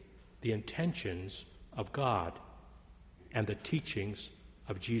obey the intentions of God and the teachings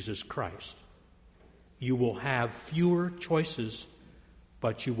of Jesus Christ. You will have fewer choices,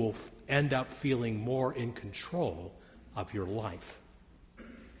 but you will end up feeling more in control of your life.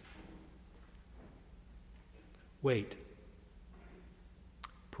 Wait,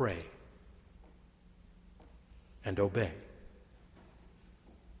 pray, and obey.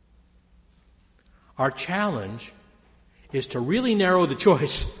 Our challenge is to really narrow the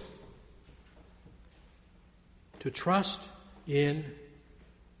choice, to trust in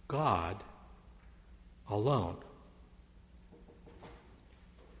God alone.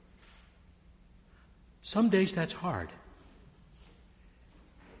 Some days that's hard.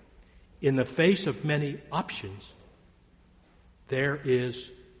 In the face of many options, there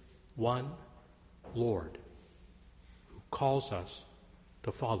is one Lord who calls us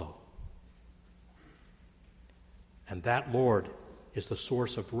to follow. And that Lord is the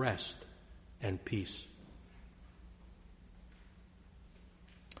source of rest and peace.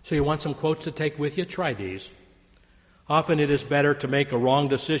 So you want some quotes to take with you? Try these. Often it is better to make a wrong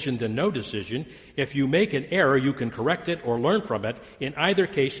decision than no decision. If you make an error, you can correct it or learn from it. In either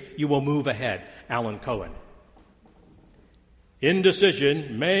case, you will move ahead. Alan Cohen.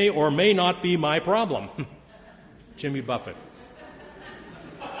 Indecision may or may not be my problem. Jimmy Buffett.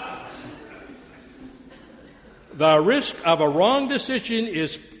 The risk of a wrong decision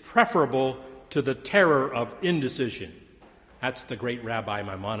is preferable to the terror of indecision. That's the great Rabbi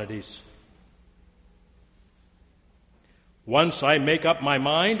Maimonides. Once I make up my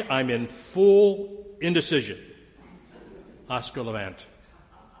mind, I'm in full indecision. Oscar Levant.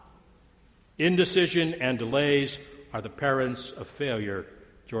 Indecision and delays are the parents of failure.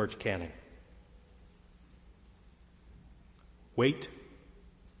 George Canning. Wait,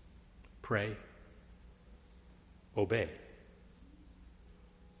 pray, obey.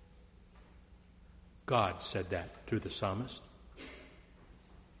 God said that through the psalmist.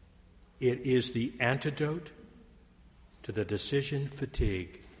 It is the antidote to the decision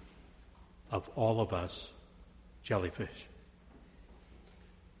fatigue of all of us jellyfish.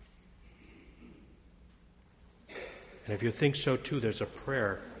 And if you think so too, there's a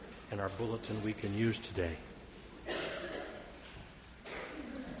prayer in our bulletin we can use today.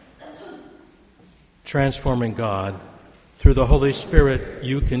 Transforming God, through the Holy Spirit,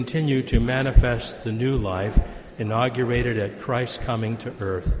 you continue to manifest the new life inaugurated at Christ's coming to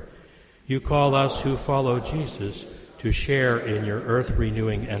earth. You call us who follow Jesus to share in your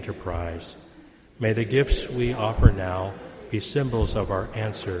earth-renewing enterprise. May the gifts we offer now be symbols of our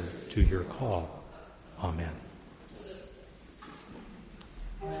answer to your call. Amen.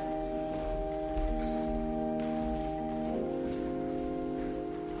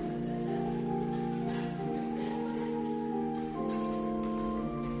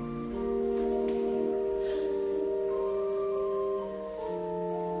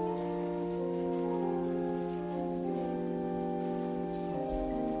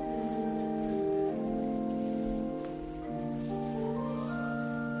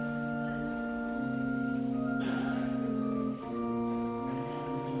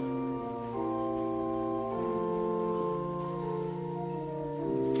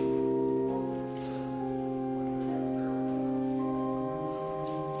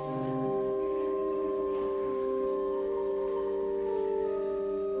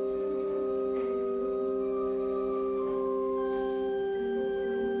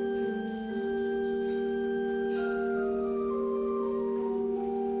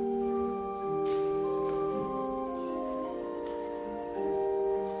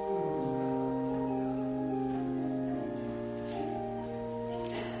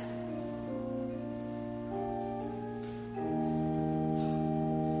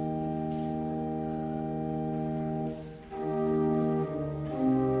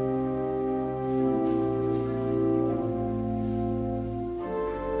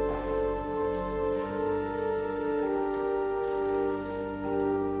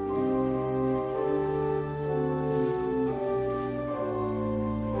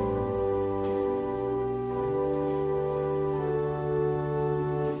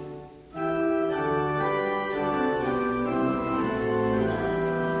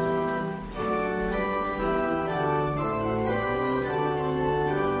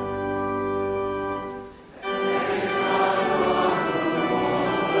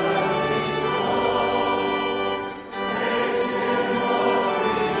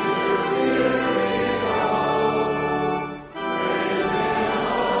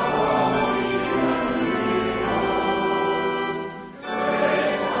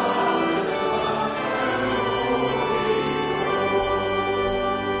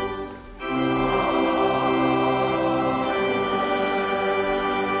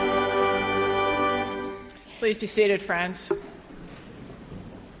 Please be seated, friends.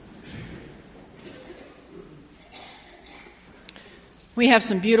 We have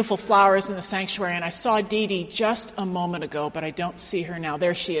some beautiful flowers in the sanctuary, and I saw Dee Dee just a moment ago, but I don't see her now.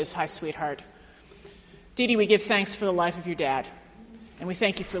 There she is. Hi, sweetheart. Dee Dee, we give thanks for the life of your dad, and we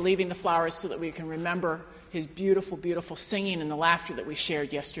thank you for leaving the flowers so that we can remember his beautiful, beautiful singing and the laughter that we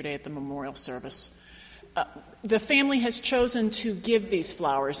shared yesterday at the memorial service. The family has chosen to give these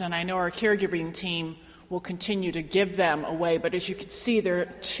flowers, and I know our caregiving team will continue to give them away, but as you can see, there are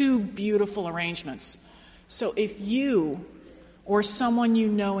two beautiful arrangements. So if you or someone you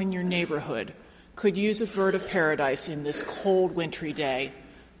know in your neighborhood could use a bird of paradise in this cold, wintry day,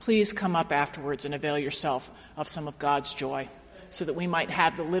 please come up afterwards and avail yourself of some of God's joy so that we might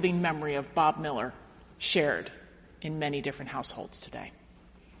have the living memory of Bob Miller shared in many different households today.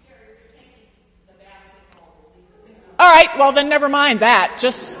 All right, well then never mind that.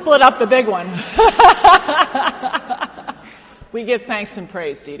 Just split up the big one. We give thanks and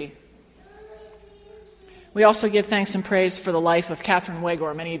praise, Dee Dee. We also give thanks and praise for the life of Catherine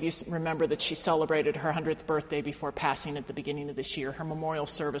Wegor. Many of you remember that she celebrated her 100th birthday before passing at the beginning of this year. Her memorial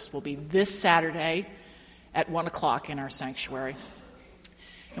service will be this Saturday at 1 o'clock in our sanctuary.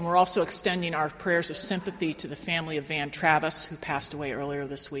 And we're also extending our prayers of sympathy to the family of Van Travis, who passed away earlier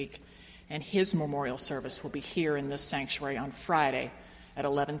this week. And his memorial service will be here in this sanctuary on Friday at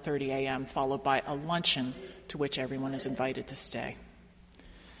 11:30 a.m., followed by a luncheon to which everyone is invited to stay.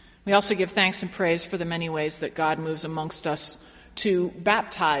 We also give thanks and praise for the many ways that God moves amongst us to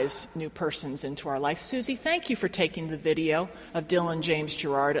baptize new persons into our life. Susie, thank you for taking the video of Dylan James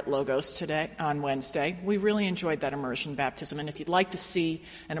Gerard at Logos today on Wednesday. We really enjoyed that immersion baptism, and if you'd like to see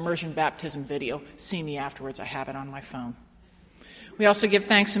an immersion baptism video, see me afterwards. I have it on my phone. We also give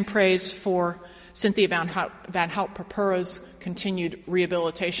thanks and praise for Cynthia Van Hout Purpura's continued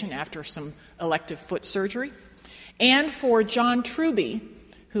rehabilitation after some elective foot surgery, and for John Truby,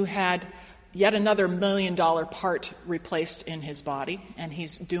 who had yet another $1 million part replaced in his body, and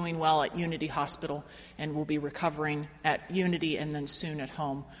he's doing well at Unity Hospital and will be recovering at Unity and then soon at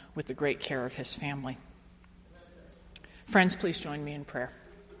home with the great care of his family. Friends, please join me in prayer.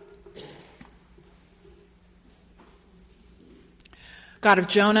 God of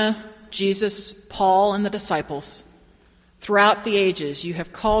Jonah, Jesus, Paul, and the disciples, throughout the ages you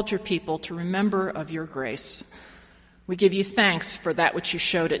have called your people to remember of your grace. We give you thanks for that which you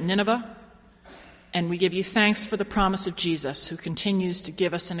showed at Nineveh, and we give you thanks for the promise of Jesus, who continues to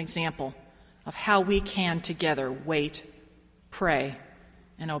give us an example of how we can together wait, pray,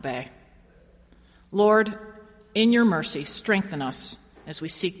 and obey. Lord, in your mercy, strengthen us as we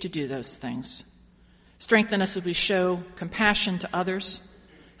seek to do those things. Strengthen us as we show compassion to others.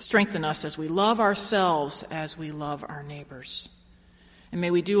 Strengthen us as we love ourselves as we love our neighbors. And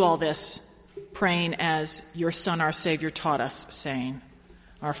may we do all this praying as your Son, our Savior, taught us, saying,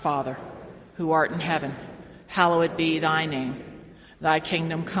 Our Father, who art in heaven, hallowed be thy name. Thy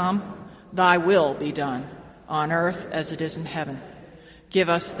kingdom come, thy will be done, on earth as it is in heaven. Give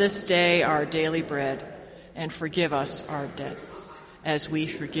us this day our daily bread, and forgive us our debt, as we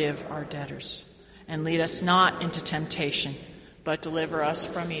forgive our debtors. And lead us not into temptation, but deliver us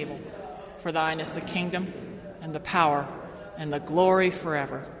from evil. For thine is the kingdom, and the power, and the glory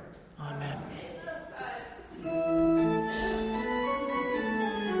forever. Amen.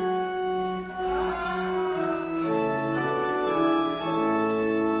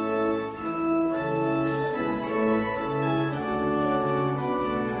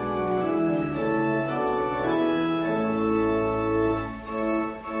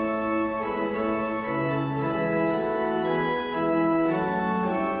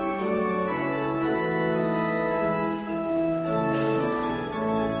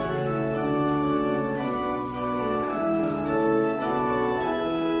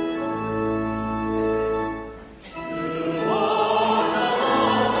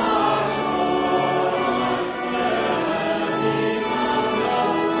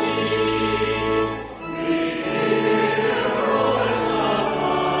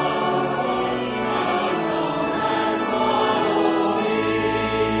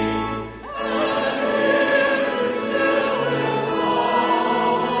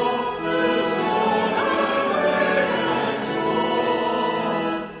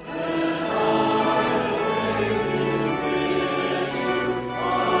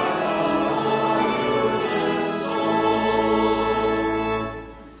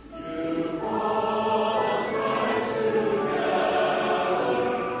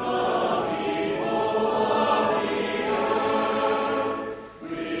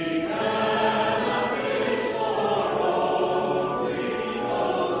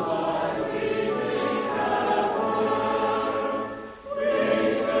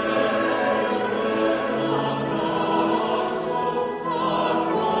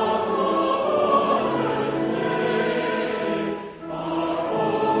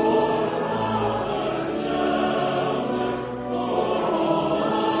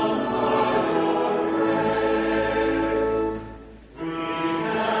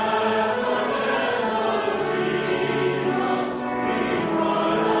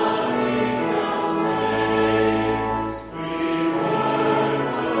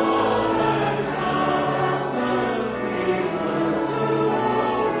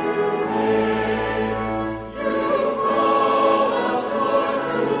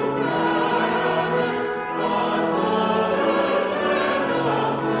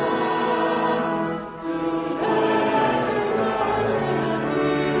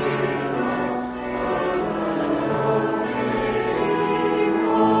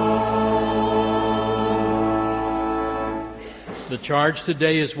 The charge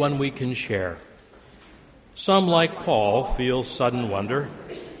today is one we can share. Some, like Paul, feel sudden wonder.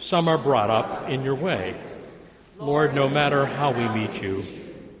 Some are brought up in your way. Lord, no matter how we meet you,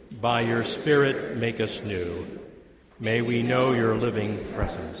 by your Spirit make us new. May we know your living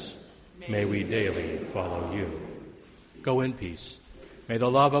presence. May we daily follow you. Go in peace. May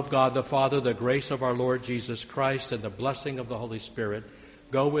the love of God the Father, the grace of our Lord Jesus Christ, and the blessing of the Holy Spirit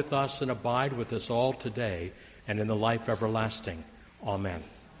go with us and abide with us all today and in the life everlasting. Amen.